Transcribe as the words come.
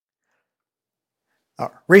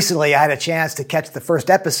Recently, I had a chance to catch the first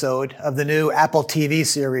episode of the new Apple TV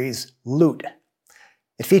series, Loot.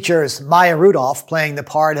 It features Maya Rudolph playing the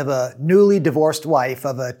part of a newly divorced wife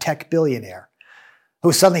of a tech billionaire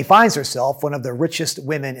who suddenly finds herself one of the richest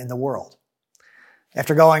women in the world.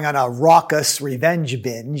 After going on a raucous revenge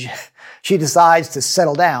binge, she decides to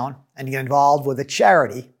settle down and get involved with a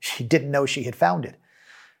charity she didn't know she had founded.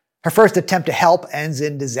 Her first attempt to help ends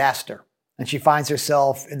in disaster, and she finds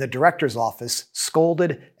herself in the director's office,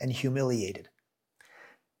 scolded and humiliated.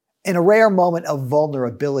 In a rare moment of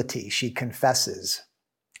vulnerability, she confesses,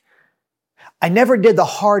 "I never did the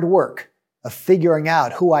hard work of figuring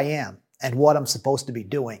out who I am and what I'm supposed to be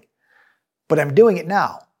doing, but I'm doing it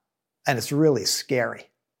now, and it's really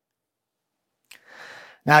scary."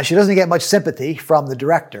 Now, she doesn't get much sympathy from the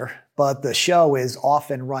director, but the show is off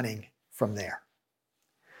and running from there.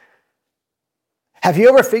 Have you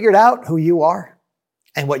ever figured out who you are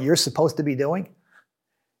and what you're supposed to be doing?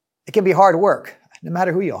 It can be hard work, no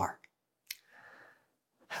matter who you are.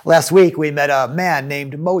 Last week, we met a man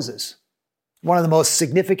named Moses, one of the most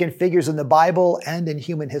significant figures in the Bible and in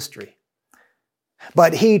human history.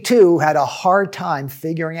 But he too had a hard time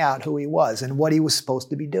figuring out who he was and what he was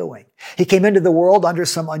supposed to be doing. He came into the world under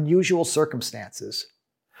some unusual circumstances.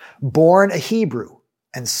 Born a Hebrew,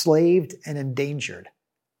 enslaved and endangered,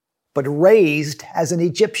 but raised as an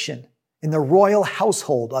Egyptian in the royal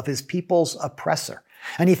household of his people's oppressor.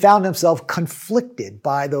 And he found himself conflicted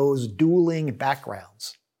by those dueling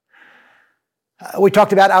backgrounds. We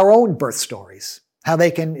talked about our own birth stories, how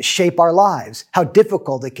they can shape our lives, how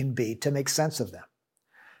difficult it can be to make sense of them.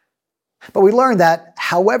 But we learned that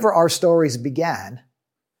however our stories began,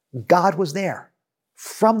 God was there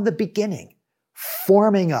from the beginning,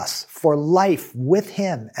 forming us for life with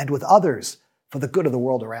Him and with others for the good of the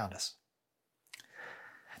world around us.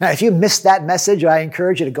 Now, if you missed that message, I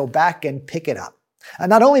encourage you to go back and pick it up. And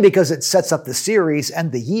not only because it sets up the series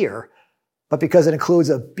and the year, but because it includes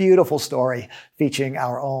a beautiful story featuring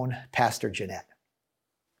our own Pastor Jeanette.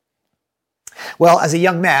 Well, as a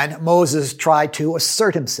young man, Moses tried to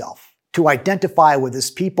assert himself, to identify with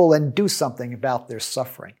his people and do something about their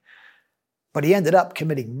suffering. But he ended up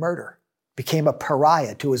committing murder, became a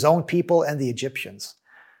pariah to his own people and the Egyptians.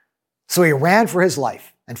 So he ran for his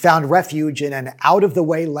life and found refuge in an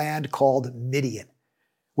out-of-the-way land called Midian,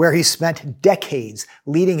 where he spent decades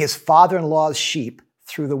leading his father-in-law's sheep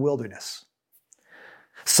through the wilderness.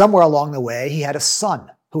 Somewhere along the way, he had a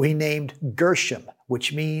son who he named Gershom,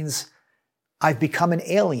 which means, "I've become an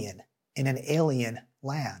alien in an alien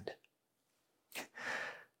land." It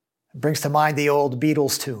brings to mind the old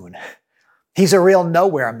Beatles tune. He's a real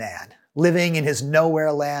nowhere man, living in his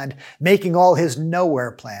nowhere land, making all his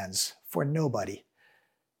nowhere plans for nobody.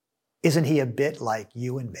 Isn't he a bit like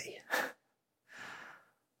you and me?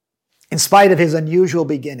 In spite of his unusual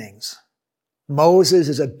beginnings, Moses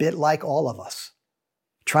is a bit like all of us,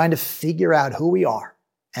 trying to figure out who we are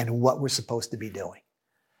and what we're supposed to be doing.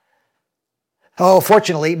 Oh,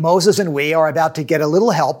 fortunately, Moses and we are about to get a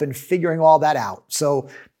little help in figuring all that out. So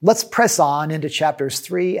let's press on into chapters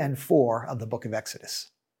 3 and 4 of the book of Exodus.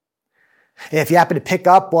 If you happen to pick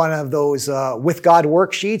up one of those With God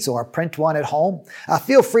worksheets or print one at home,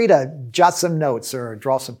 feel free to jot some notes or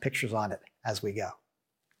draw some pictures on it as we go.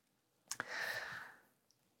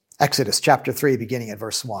 Exodus chapter 3, beginning at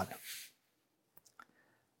verse 1.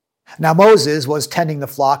 Now Moses was tending the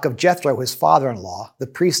flock of Jethro, his father-in-law, the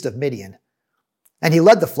priest of Midian. And he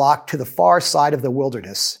led the flock to the far side of the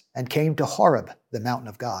wilderness and came to Horeb, the mountain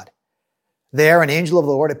of God. There an angel of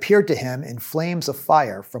the Lord appeared to him in flames of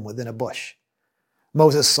fire from within a bush.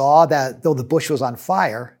 Moses saw that though the bush was on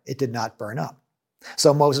fire, it did not burn up.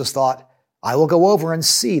 So Moses thought, "I will go over and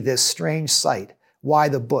see this strange sight, why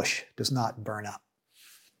the bush does not burn up."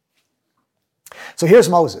 So here's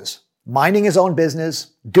Moses, minding his own business,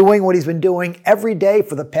 doing what he's been doing every day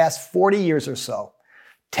for the past 40 years or so,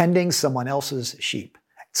 tending someone else's sheep.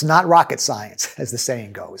 It's not rocket science, as the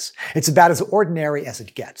saying goes. It's about as ordinary as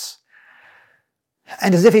it gets.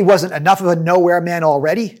 And as if he wasn't enough of a nowhere man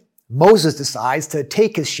already, Moses decides to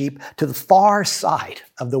take his sheep to the far side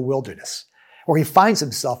of the wilderness, where he finds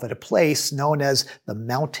himself at a place known as the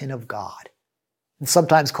Mountain of God. It's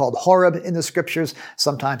sometimes called Horeb in the scriptures,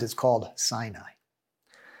 sometimes it's called Sinai.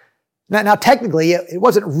 Now, technically, it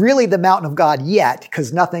wasn't really the mountain of God yet,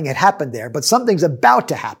 because nothing had happened there, but something's about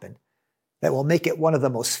to happen that will make it one of the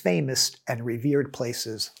most famous and revered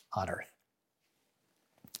places on earth.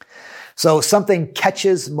 So something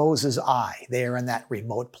catches Moses' eye there in that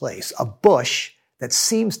remote place, a bush that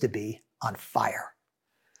seems to be on fire.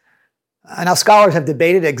 Now, scholars have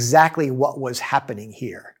debated exactly what was happening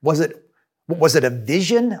here. Was it a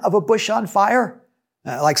vision of a bush on fire?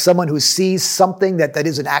 like someone who sees something that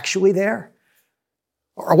isn't actually there?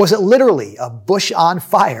 Or was it literally a bush on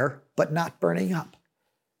fire, but not burning up?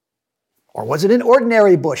 Or was it an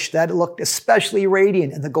ordinary bush that looked especially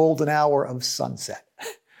radiant in the golden hour of sunset?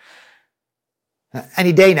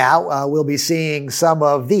 Any day now, we'll be seeing some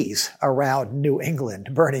of these around New England,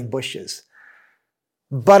 burning bushes.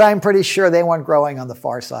 But I'm pretty sure they weren't growing on the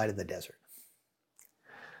far side of the desert.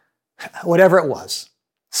 Whatever it was,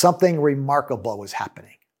 something remarkable was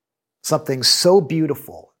happening. Something so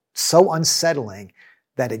beautiful, so unsettling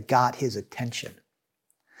that it got his attention.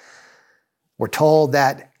 We're told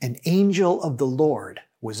that an angel of the Lord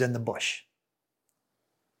was in the bush.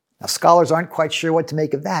 Now, scholars aren't quite sure what to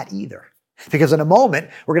make of that either, because in a moment,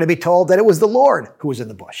 we're going to be told that it was the Lord who was in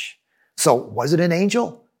the bush. So, was it an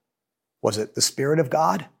angel? Was it the Spirit of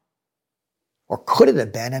God? Or could it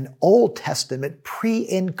have been an Old Testament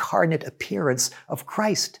pre-incarnate appearance of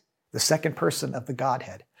Christ, the second person of the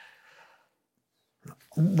Godhead?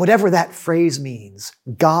 Whatever that phrase means,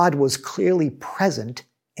 God was clearly present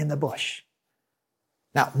in the bush.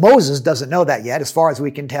 Now, Moses doesn't know that yet. As far as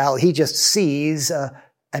we can tell, he just sees an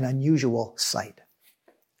unusual sight.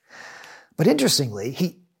 But interestingly,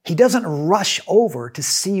 he doesn't rush over to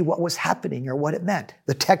see what was happening or what it meant.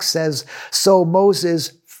 The text says, so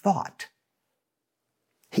Moses thought.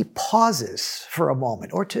 He pauses for a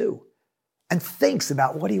moment or two and thinks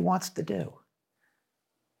about what he wants to do.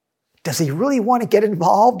 Does he really want to get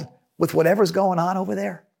involved with whatever's going on over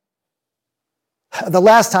there? The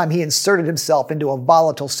last time he inserted himself into a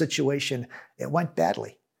volatile situation, it went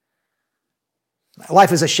badly.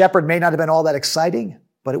 Life as a shepherd may not have been all that exciting,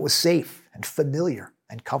 but it was safe and familiar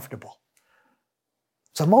and comfortable.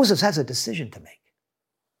 So Moses has a decision to make.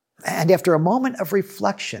 And after a moment of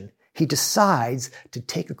reflection, he decides to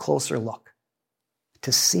take a closer look,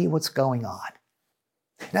 to see what's going on.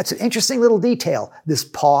 That's an interesting little detail, this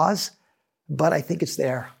pause, but I think it's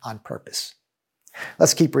there on purpose.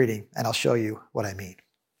 Let's keep reading, and I'll show you what I mean.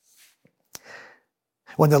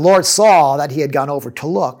 When the Lord saw that he had gone over to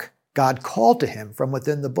look, God called to him from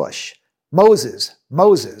within the bush, Moses,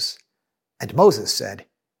 Moses. And Moses said,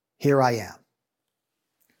 here I am.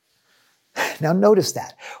 Now notice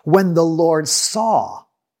that. When the Lord saw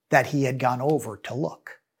that he had gone over to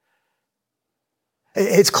look.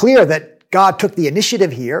 It's clear that God took the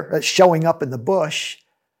initiative here, showing up in the bush,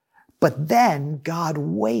 but then God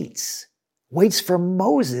waits for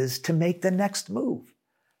Moses to make the next move.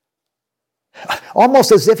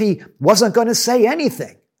 Almost as if he wasn't going to say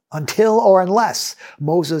anything until or unless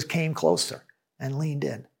Moses came closer and leaned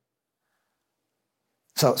in.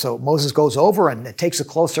 So Moses goes over and takes a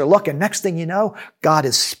closer look, and next thing you know, God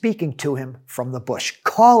is speaking to him from the bush,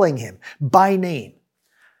 calling him by name.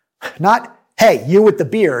 Not, hey, you with the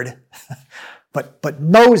beard, but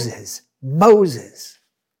Moses, Moses.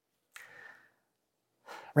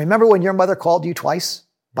 Remember when your mother called you twice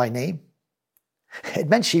by name? It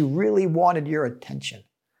meant she really wanted your attention.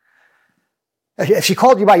 If she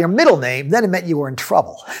called you by your middle name, then it meant you were in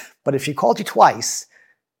trouble. But if she called you twice,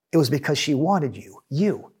 it was because she wanted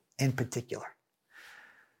you in particular.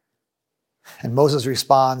 And Moses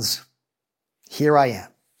responds, here I am.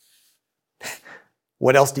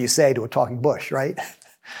 What else do you say to a talking bush, right?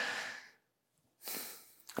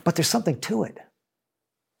 But there's something to it.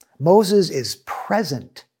 Moses is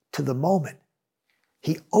present to the moment.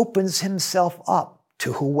 He opens himself up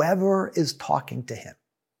to whoever is talking to him.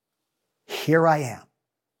 Here I am.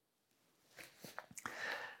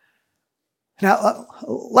 Now,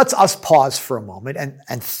 let's us pause for a moment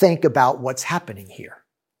and think about what's happening here.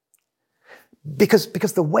 Because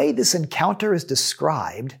the way this encounter is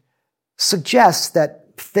described suggests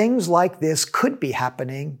that things like this could be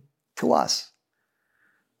happening to us.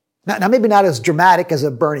 Now, maybe not as dramatic as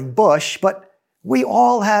a burning bush, but we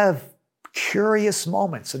all have curious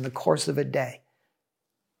moments in the course of a day.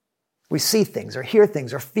 We see things or hear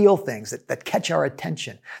things or feel things that catch our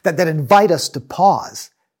attention, that invite us to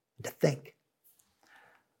pause and to think.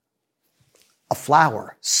 A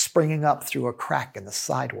flower springing up through a crack in the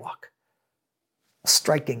sidewalk, a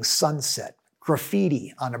striking sunset,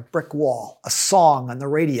 graffiti on a brick wall, a song on the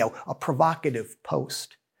radio, a provocative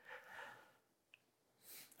post.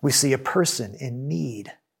 We see a person in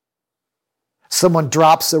need. Someone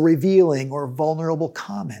drops a revealing or vulnerable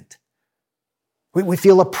comment. We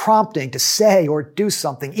feel a prompting to say or do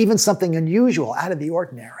something, even something unusual, out of the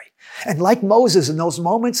ordinary. And like Moses in those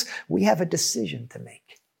moments, we have a decision to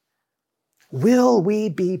make. Will we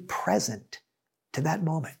be present to that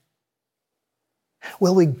moment?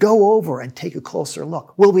 Will we go over and take a closer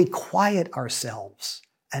look? Will we quiet ourselves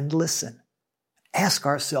and listen ask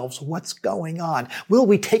ourselves, what's going on? Will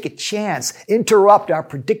we take a chance, interrupt our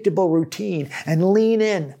predictable routine, and lean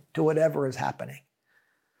in to whatever is happening?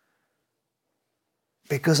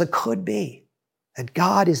 Because it could be that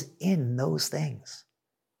God is in those things,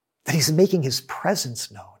 that he's making his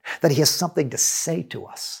presence known, that he has something to say to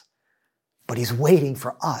us, but he's waiting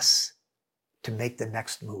for us to make the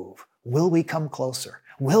next move. Will we come closer?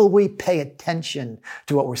 Will we pay attention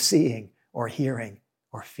to what we're seeing or hearing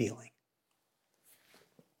or feeling?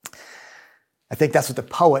 I think that's what the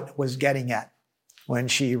poet was getting at when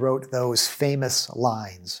she wrote those famous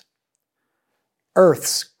lines.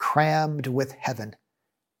 Earth's crammed with heaven,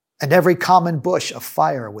 and every common bush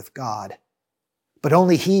afire with God. But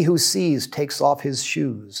only he who sees takes off his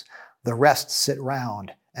shoes. The rest sit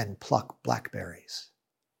round and pluck blackberries.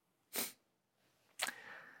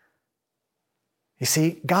 You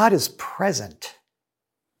see, God is present,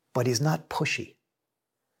 but he's not pushy.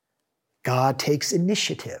 God takes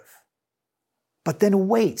initiative, but then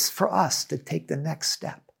waits for us to take the next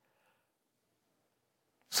step.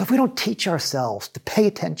 So if we don't teach ourselves to pay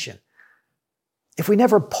attention, if we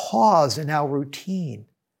never pause in our routine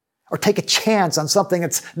or take a chance on something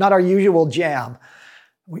that's not our usual jam,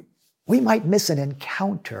 we might miss an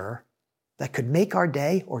encounter that could make our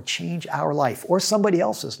day or change our life or somebody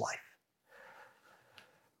else's life.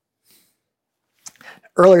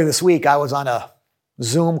 Earlier this week, I was on a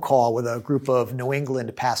Zoom call with a group of New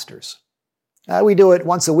England pastors. We do it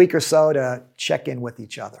once a week or so to check in with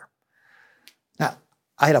each other. Now,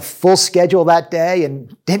 I had a full schedule that day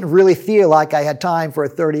and didn't really feel like I had time for a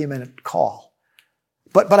 30-minute call.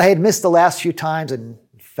 But I had missed the last few times and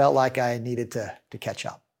felt like I needed to catch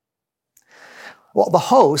up. Well, the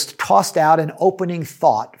host tossed out an opening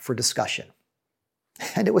thought for discussion.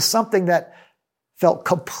 And it was something that felt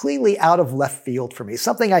completely out of left field for me,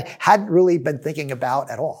 something I hadn't really been thinking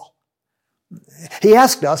about at all. He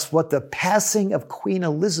asked us what the passing of Queen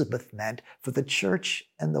Elizabeth meant for the church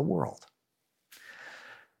and the world.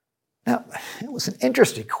 Now, it was an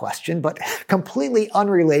interesting question, but completely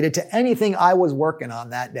unrelated to anything I was working on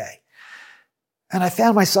that day. And I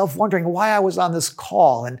found myself wondering why I was on this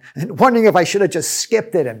call and wondering if I should have just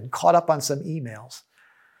skipped it and caught up on some emails.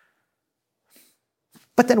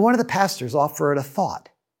 But then one of the pastors offered a thought,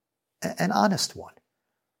 an honest one.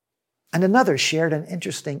 And another shared an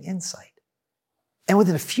interesting insight. And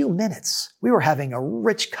within a few minutes, we were having a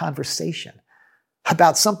rich conversation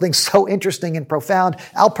about something so interesting and profound,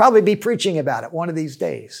 I'll probably be preaching about it one of these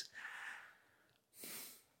days.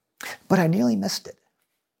 But I nearly missed it.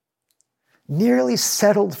 Nearly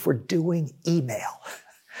settled for doing email,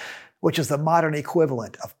 which is the modern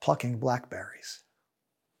equivalent of plucking blackberries.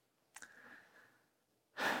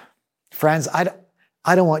 Friends, I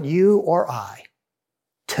don't want you or I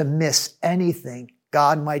to miss anything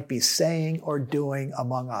God might be saying or doing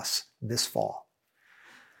among us this fall.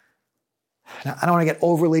 Now, I don't want to get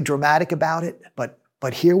overly dramatic about it,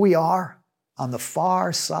 but here we are on the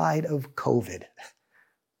far side of COVID,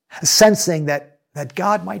 sensing that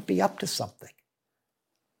God might be up to something,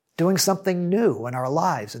 doing something new in our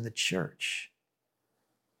lives in the church.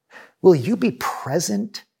 Will you be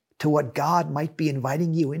present to what God might be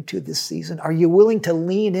inviting you into this season? Are you willing to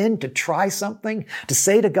lean in, to try something, to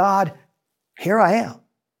say to God, here I am?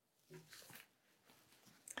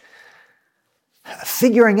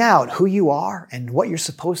 Figuring out who you are and what you're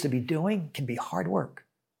supposed to be doing can be hard work.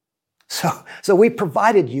 So we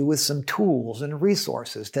provided you with some tools and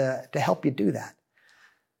resources to help you do that.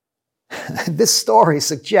 This story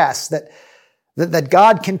suggests that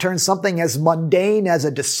God can turn something as mundane as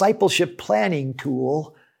a discipleship planning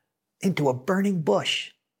tool into a burning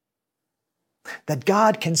bush. That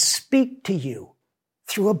God can speak to you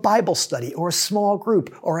through a Bible study or a small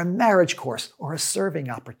group or a marriage course or a serving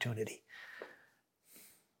opportunity.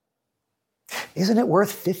 Isn't it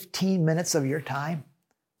worth 15 minutes of your time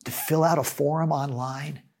to fill out a form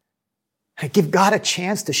online? And give God a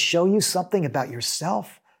chance to show you something about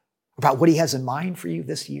yourself, about what he has in mind for you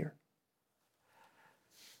this year?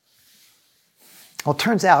 Well, it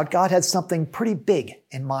turns out God had something pretty big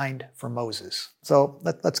in mind for Moses. So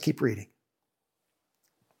let's keep reading.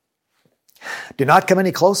 Do not come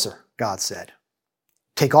any closer, God said.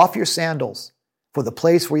 Take off your sandals, for the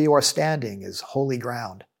place where you are standing is holy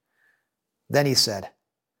ground. Then he said,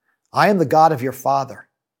 I am the God of your father,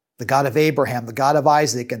 the God of Abraham, the God of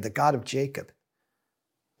Isaac, and the God of Jacob.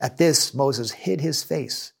 At this, Moses hid his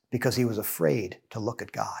face because he was afraid to look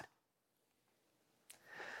at God.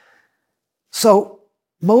 So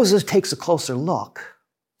Moses takes a closer look,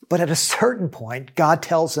 but at a certain point, God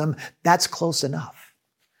tells him that's close enough.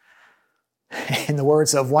 In the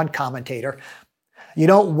words of one commentator, You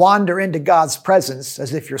don't wander into God's presence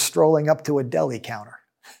as if you're strolling up to a deli counter.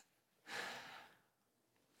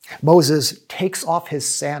 Moses takes off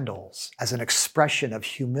his sandals as an expression of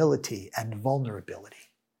humility and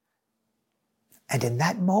vulnerability. And in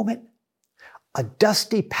that moment, a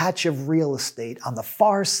dusty patch of real estate on the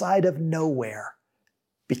far side of nowhere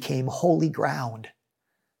became holy ground.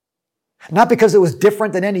 Not because it was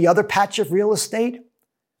different than any other patch of real estate,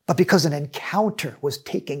 but because an encounter was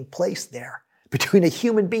taking place there between a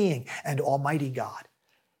human being and Almighty God.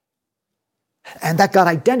 And that God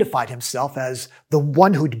identified himself as the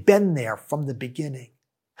one who'd been there from the beginning,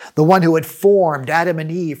 the one who had formed Adam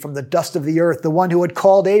and Eve from the dust of the earth, the one who had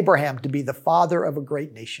called Abraham to be the father of a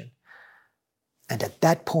great nation. And at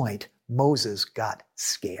that point, Moses got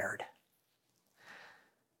scared.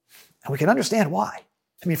 And we can understand why.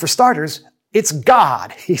 I mean, for starters, it's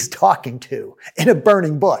God he's talking to in a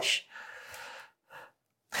burning bush.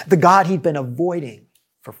 The God he'd been avoiding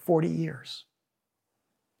for 40 years.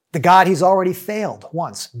 The God he's already failed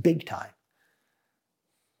once, big time.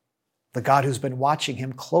 The God who's been watching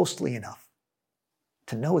him closely enough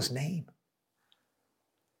to know his name.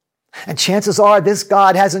 And chances are this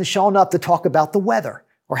God hasn't shown up to talk about the weather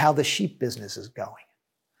or how the sheep business is going.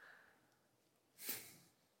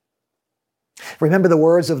 Remember the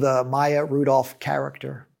words of the Maya Rudolph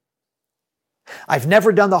character? I've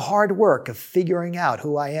never done the hard work of figuring out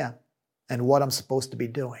who I am and what I'm supposed to be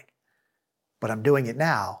doing, but I'm doing it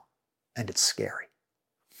now, and it's scary.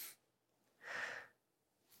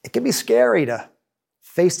 It can be scary to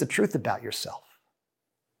face the truth about yourself,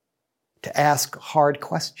 to ask hard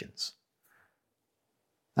questions,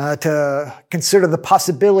 to consider the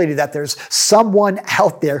possibility that there's someone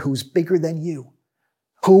out there who's bigger than you,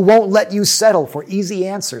 who won't let you settle for easy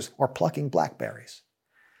answers or plucking blackberries.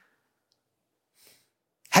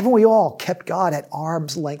 Haven't we all kept God at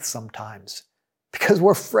arm's length sometimes because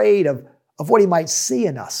we're afraid of what he might see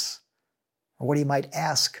in us or what he might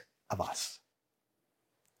ask of us?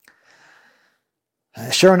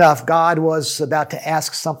 Sure enough, God was about to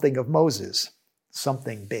ask something of Moses,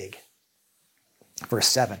 something big. Verse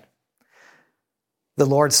 7, the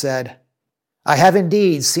Lord said, I have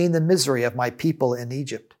indeed seen the misery of my people in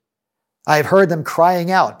Egypt. I have heard them crying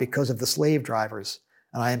out because of the slave drivers,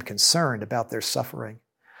 and I am concerned about their suffering.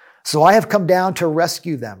 So I have come down to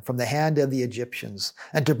rescue them from the hand of the Egyptians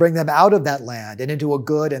and to bring them out of that land and into a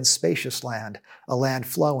good and spacious land, a land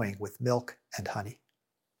flowing with milk and honey.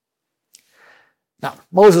 Now,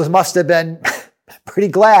 Moses must have been pretty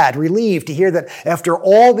glad, relieved to hear that after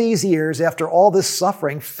all these years, after all this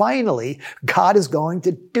suffering, finally, God is going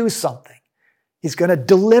to do something. He's going to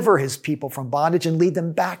deliver his people from bondage and lead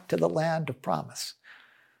them back to the land of promise.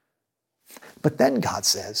 But then God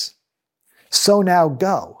says, so now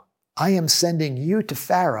go. I am sending you to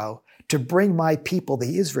Pharaoh to bring my people,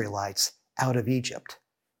 the Israelites, out of Egypt.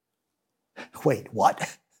 Wait,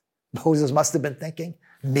 what? Moses must have been thinking,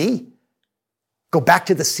 me? Go back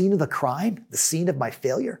to the scene of the crime, the scene of my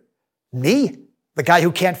failure? Me? The guy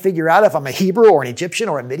who can't figure out if I'm a Hebrew or an Egyptian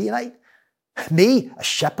or a Midianite? Me, a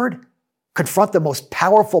shepherd? Confront the most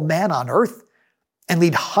powerful man on earth and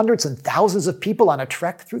lead hundreds and thousands of people on a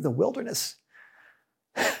trek through the wilderness?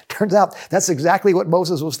 Turns out that's exactly what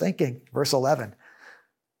Moses was thinking. Verse 11.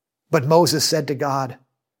 But Moses said to God,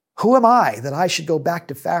 who am I that I should go back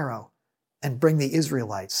to Pharaoh and bring the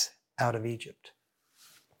Israelites out of Egypt?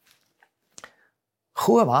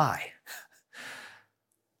 Who am I?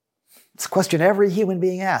 It's a question every human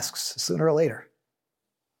being asks sooner or later.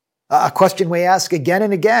 A question we ask again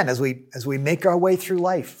and again as we make our way through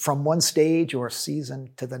life from one stage or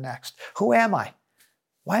season to the next. Who am I?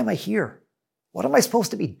 Why am I here? What am I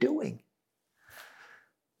supposed to be doing?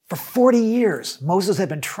 For 40 years, Moses had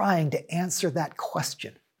been trying to answer that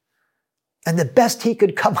question. And the best he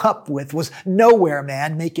could come up with was nowhere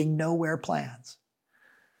man making nowhere plans.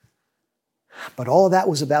 But all of that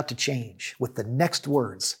was about to change with the next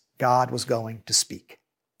words God was going to speak.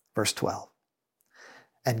 Verse 12.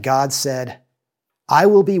 And God said, I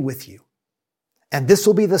will be with you, and this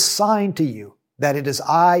will be the sign to you that it is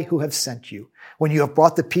I who have sent you. When you have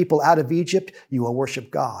brought the people out of Egypt, you will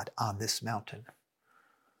worship God on this mountain.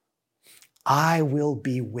 I will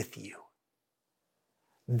be with you.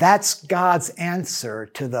 That's God's answer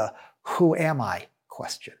to the who am I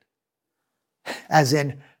question. As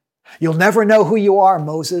in, you'll never know who you are,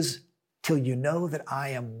 Moses, till you know that I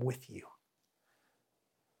am with you.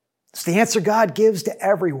 It's the answer God gives to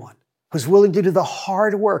everyone who's willing to do the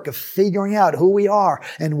hard work of figuring out who we are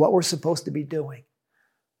and what we're supposed to be doing.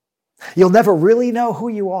 You'll never really know who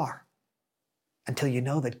you are until you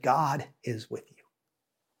know that God is with you.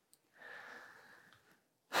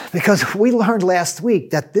 Because we learned last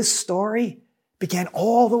week that this story began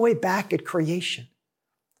all the way back at creation,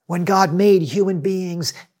 when God made human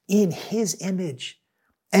beings in his image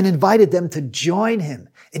and invited them to join him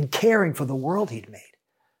in caring for the world he'd made.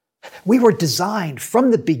 We were designed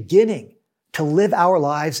from the beginning to live our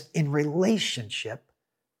lives in relationship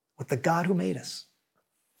with the God who made us.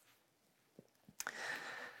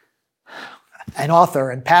 An author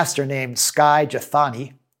and pastor named Skye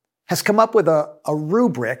Jethani has come up with a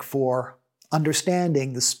rubric for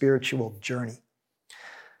understanding the spiritual journey.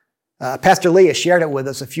 Pastor Leah shared it with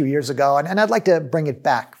us a few years ago, and I'd like to bring it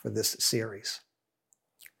back for this series.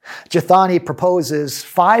 Jethani proposes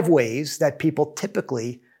 5 ways that people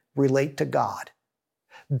typically relate to God,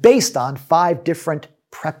 based on 5 different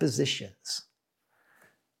prepositions.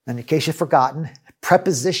 And in case you've forgotten,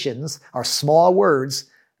 prepositions are small words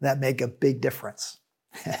that make a big difference.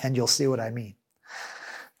 And you'll see what I mean.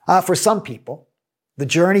 For some people, the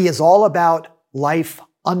journey is all about life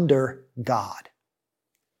under God.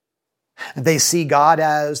 They see God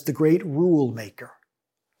as the great rule maker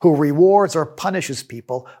who rewards or punishes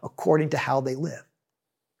people according to how they live.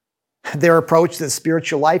 Their approach to the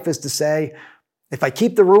spiritual life is to say, if I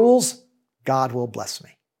keep the rules, God will bless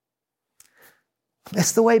me.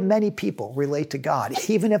 It's the way many people relate to God,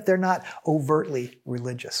 even if they're not overtly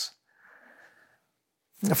religious.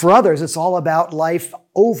 For others, it's all about life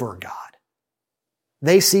over God.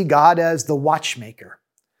 They see God as the watchmaker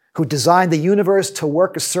who designed the universe to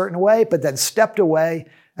work a certain way, but then stepped away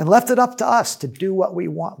and left it up to us to do what we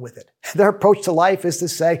want with it. Their approach to life is to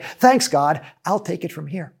say, thanks, God, I'll take it from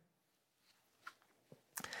here.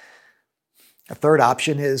 A third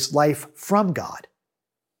option is life from God,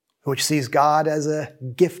 which sees God as a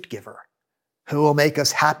gift giver who will make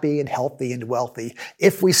us happy and healthy and wealthy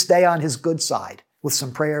if we stay on his good side with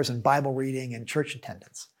some prayers and Bible reading and church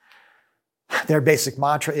attendance. Their basic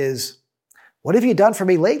mantra is, what have you done for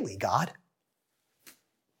me lately, God?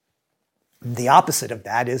 The opposite of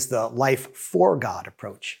that is the life for God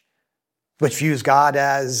approach, which views God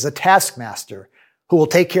as a taskmaster who will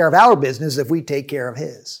take care of our business if we take care of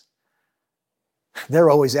his.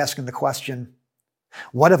 They're always asking the question,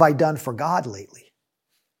 what have I done for God lately?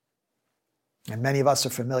 And many of us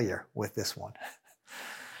are familiar with this one.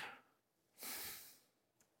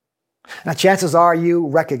 Now, chances are you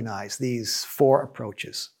recognize these 4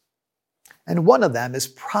 approaches. And one of them is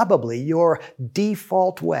probably your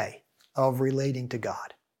default way of relating to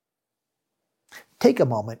God. Take a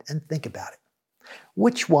moment and think about it.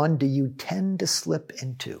 Which one do you tend to slip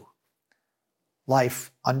into?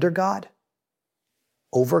 Life under God?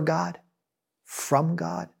 Over God? From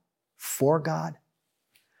God? For God?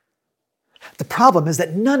 The problem is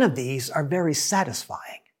that none of these are very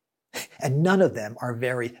satisfying, and none of them are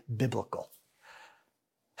very biblical.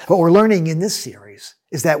 What we're learning in this series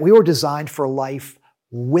is that we were designed for life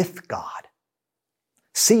with God,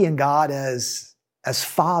 seeing God as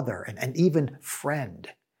Father and even friend.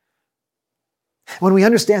 When we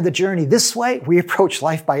understand the journey this way, we approach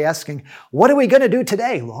life by asking, what are we going to do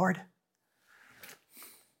today, Lord?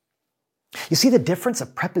 You see the difference a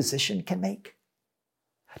preposition can make?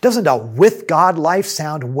 Doesn't a with God life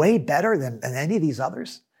sound way better than any of these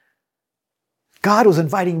others? God was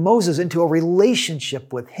inviting Moses into a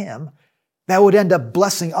relationship with him that would end up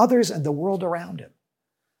blessing others and the world around him.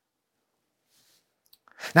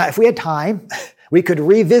 Now, if we had time, we could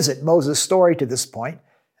revisit Moses' story to this point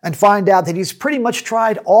and find out that he's pretty much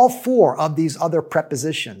tried all 4 of these other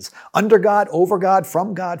prepositions, under God, over God,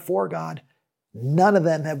 from God, for God. None of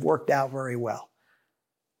them have worked out very well.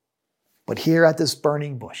 But here at this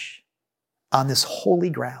burning bush, on this holy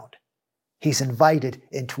ground, he's invited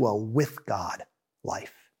into a with God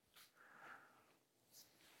life.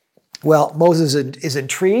 Well, Moses is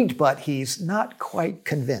intrigued, but he's not quite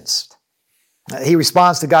convinced. He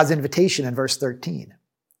responds to God's invitation in verse 13.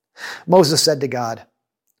 Moses said to God,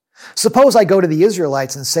 suppose I go to the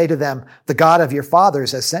Israelites and say to them, the God of your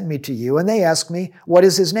fathers has sent me to you, and they ask me, what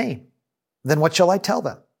is his name? Then what shall I tell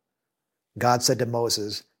them? God said to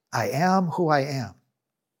Moses, I am who I am.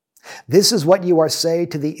 This is what you are saying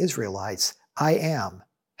to the Israelites, I am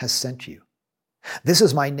has sent you. This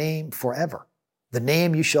is my name forever, the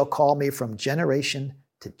name you shall call me from generation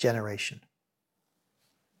to generation.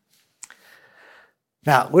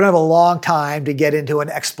 Now, we don't have a long time to get into an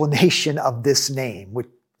explanation of this name, which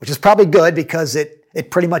is probably good because it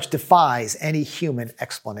pretty much defies any human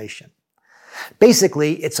explanation.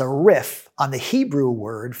 Basically, it's a riff on the Hebrew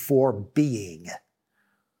word for being.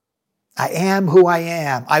 I am who I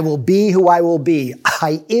am. I will be who I will be.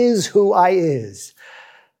 I is who I is.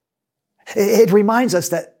 It reminds us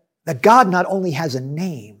that God not only has a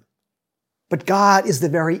name, but God is the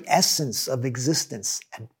very essence of existence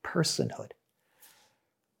and personhood.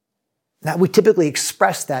 Now, we typically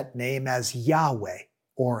express that name as Yahweh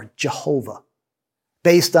or Jehovah,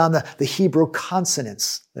 based on the Hebrew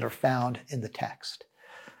consonants that are found in the text.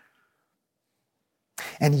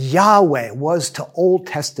 And Yahweh was to Old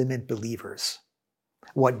Testament believers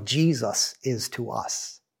what Jesus is to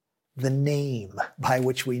us, the name by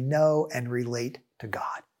which we know and relate to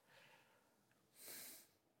God.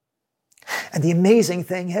 And the amazing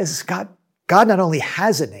thing is God not only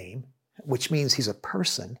has a name, which means he's a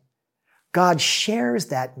person, God shares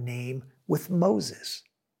that name with Moses,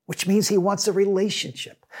 which means he wants a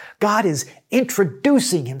relationship. God is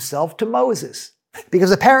introducing himself to Moses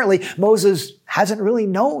because apparently Moses hasn't really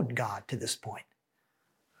known God to this point.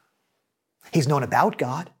 He's known about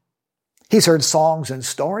God. He's heard songs and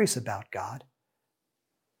stories about God.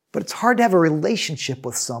 But it's hard to have a relationship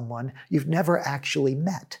with someone you've never actually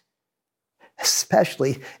met,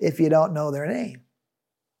 especially if you don't know their name.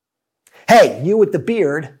 Hey, you with the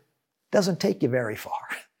beard doesn't take you very far.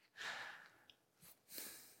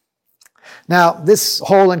 Now, this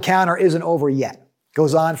whole encounter isn't over yet. It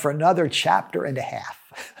goes on for another chapter and a half.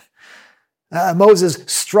 Moses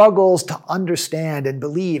struggles to understand and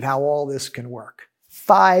believe how all this can work.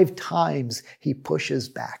 5 times he pushes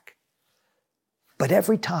back. But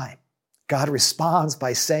every time, God responds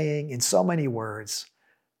by saying in so many words,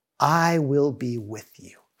 I will be with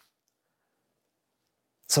you.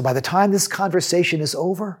 So by the time this conversation is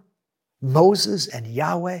over, Moses and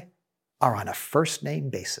Yahweh are on a first-name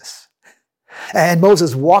basis. And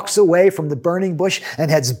Moses walks away from the burning bush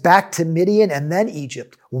and heads back to Midian and then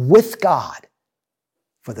Egypt with God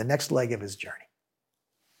for the next leg of his journey.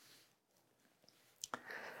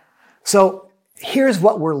 So here's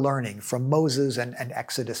what we're learning from Moses and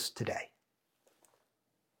Exodus today.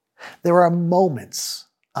 There are moments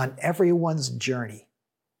on everyone's journey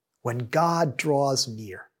when God draws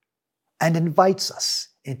near and invites us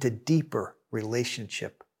into deeper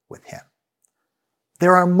relationship with him.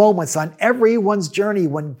 There are moments on everyone's journey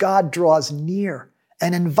when God draws near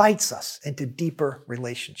and invites us into deeper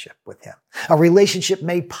relationship with him. A relationship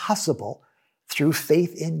made possible through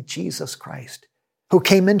faith in Jesus Christ, who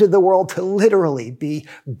came into the world to literally be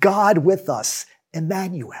God with us,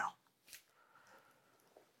 Emmanuel.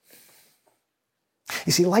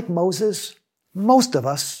 You see, like Moses, most of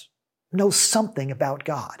us know something about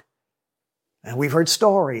God. And we've heard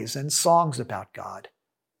stories and songs about God.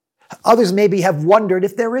 Others maybe have wondered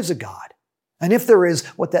if there is a God, and if there is,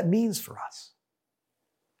 what that means for us.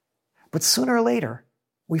 But sooner or later,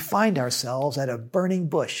 we find ourselves at a burning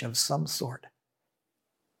bush of some sort.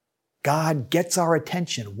 God gets our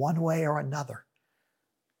attention one way or another.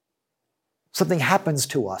 Something happens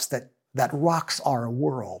to us that rocks our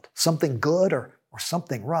world, something good or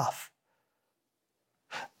something rough.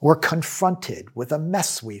 We're confronted with a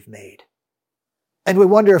mess we've made. And we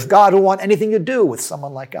wonder if God will want anything to do with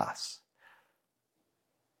someone like us.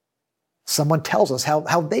 Someone tells us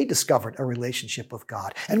how they discovered a relationship with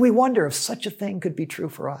God. And we wonder if such a thing could be true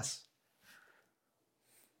for us.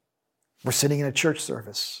 We're sitting in a church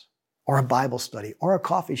service or a Bible study or a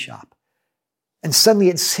coffee shop. And suddenly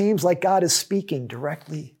it seems like God is speaking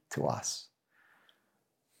directly to us.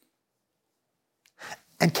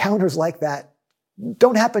 Encounters like that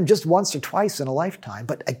don't happen just once or twice in a lifetime,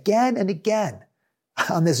 but again and again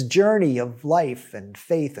on this journey of life and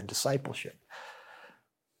faith and discipleship.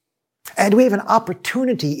 And we have an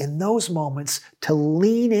opportunity in those moments to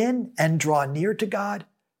lean in and draw near to God,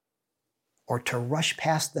 or to rush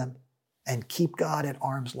past them and keep God at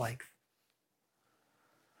arm's length.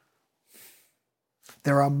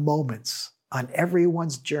 There are moments on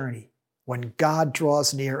everyone's journey when God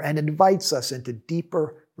draws near and invites us into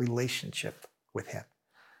deeper relationship with him.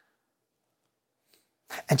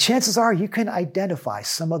 And chances are you can identify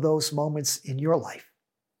some of those moments in your life,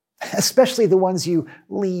 especially the ones you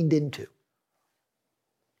leaned into.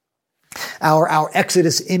 Our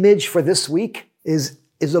Exodus image for this week is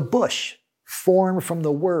a bush formed from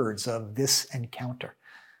the words of this encounter.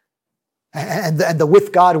 And the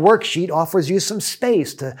With God worksheet offers you some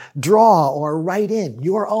space to draw or write in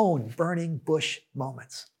your own burning bush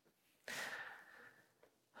moments.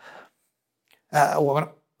 When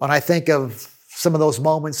I think of some of those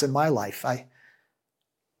moments in my life, I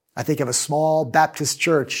think of a small Baptist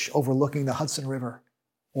church overlooking the Hudson River,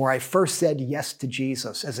 where I first said yes to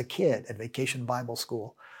Jesus as a kid at Vacation Bible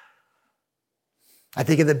School. I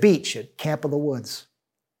think of the beach at Camp of the Woods,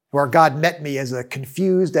 where God met me as a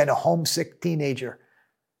confused and a homesick teenager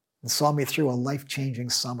and saw me through a life-changing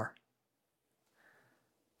summer.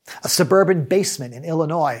 A suburban basement in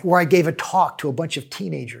Illinois, where I gave a talk to a bunch of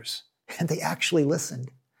teenagers And they actually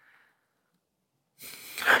listened.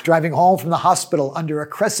 Driving home from the hospital under a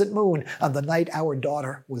crescent moon on the night our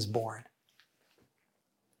daughter was born.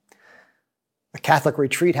 A Catholic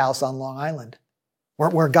retreat house on Long Island,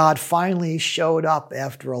 where God finally showed up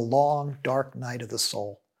after a long, dark night of the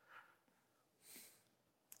soul.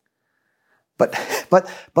 But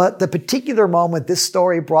the particular moment this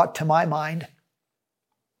story brought to my mind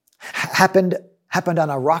happened on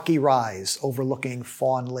a rocky rise overlooking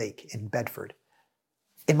Fawn Lake in Bedford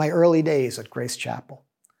in my early days at Grace Chapel,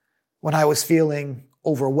 when I was feeling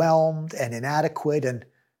overwhelmed and inadequate and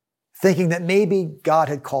thinking that maybe God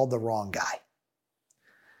had called the wrong guy.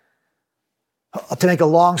 To make a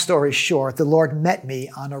long story short, the Lord met me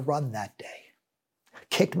on a run that day.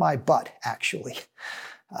 Kicked my butt, actually.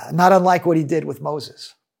 Not unlike what he did with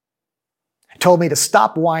Moses. He told me to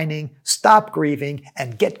stop whining, stop grieving,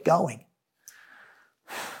 and get going.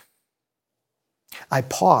 I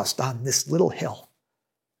paused on this little hill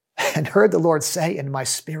and heard the Lord say in my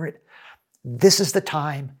spirit, "This is the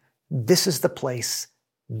time, this is the place,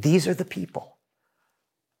 these are the people."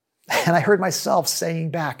 And I heard myself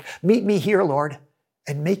saying back, "Meet me here, Lord,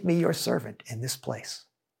 and make me your servant in this place."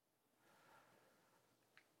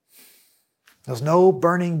 There was no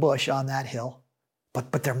burning bush on that hill,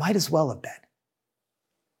 but there might as well have been.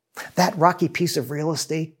 That rocky piece of real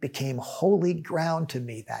estate became holy ground to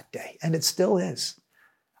me that day, and it still is.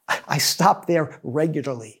 I stop there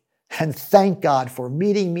regularly and thank God for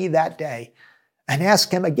meeting me that day and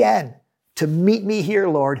ask him again to meet me here,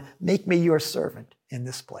 Lord, make me your servant in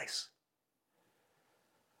this place.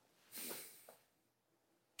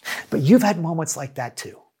 But you've had moments like that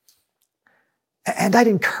too. And I'd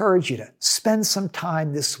encourage you to spend some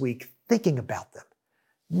time this week thinking about them,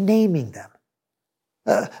 naming them,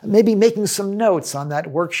 maybe making some notes on that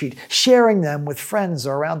worksheet, sharing them with friends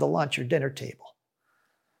or around the lunch or dinner table.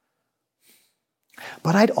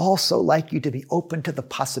 But I'd also like you to be open to the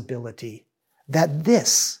possibility that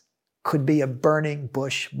this could be a burning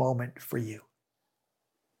bush moment for you.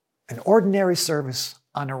 An ordinary service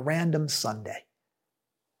on a random Sunday.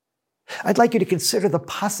 I'd like you to consider the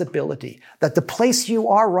possibility that the place you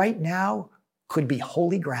are right now could be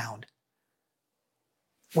holy ground.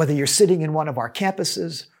 Whether you're sitting in one of our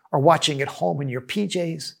campuses or watching at home in your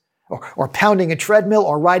PJs or pounding a treadmill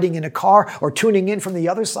or riding in a car or tuning in from the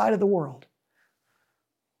other side of the world.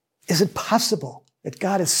 Is it possible that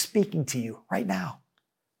God is speaking to you right now,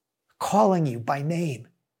 calling you by name,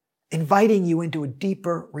 inviting you into a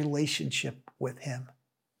deeper relationship with him?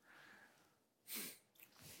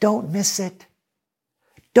 Don't miss it.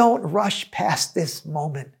 Don't rush past this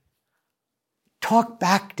moment. Talk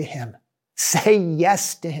back to him. Say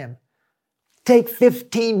yes to him. Take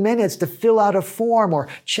 15 minutes to fill out a form or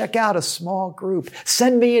check out a small group.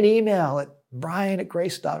 Send me an email at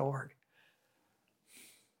brian@grace.org.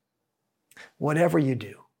 Whatever you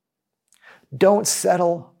do, don't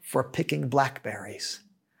settle for picking blackberries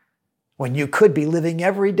when you could be living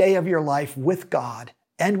every day of your life with God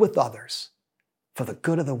and with others for the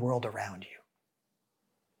good of the world around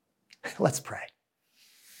you. Let's pray.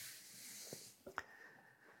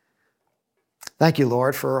 Thank you,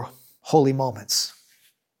 Lord, for holy moments.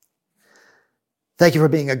 Thank you for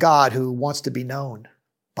being a God who wants to be known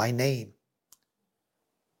by name,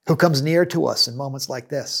 who comes near to us in moments like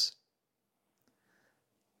this.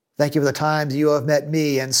 Thank you for the times you have met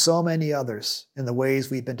me and so many others in the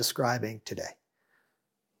ways we've been describing today.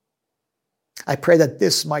 I pray that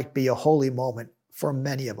this might be a holy moment for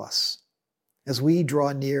many of us as we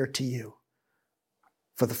draw near to you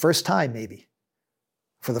for the first time, maybe,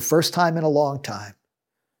 for the first time in a long time,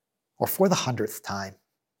 or for the 100th time.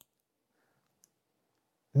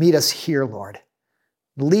 Meet us here, Lord.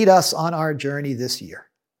 Lead us on our journey this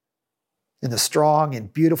year. In the strong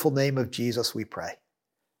and beautiful name of Jesus, we pray.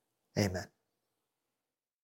 Amen.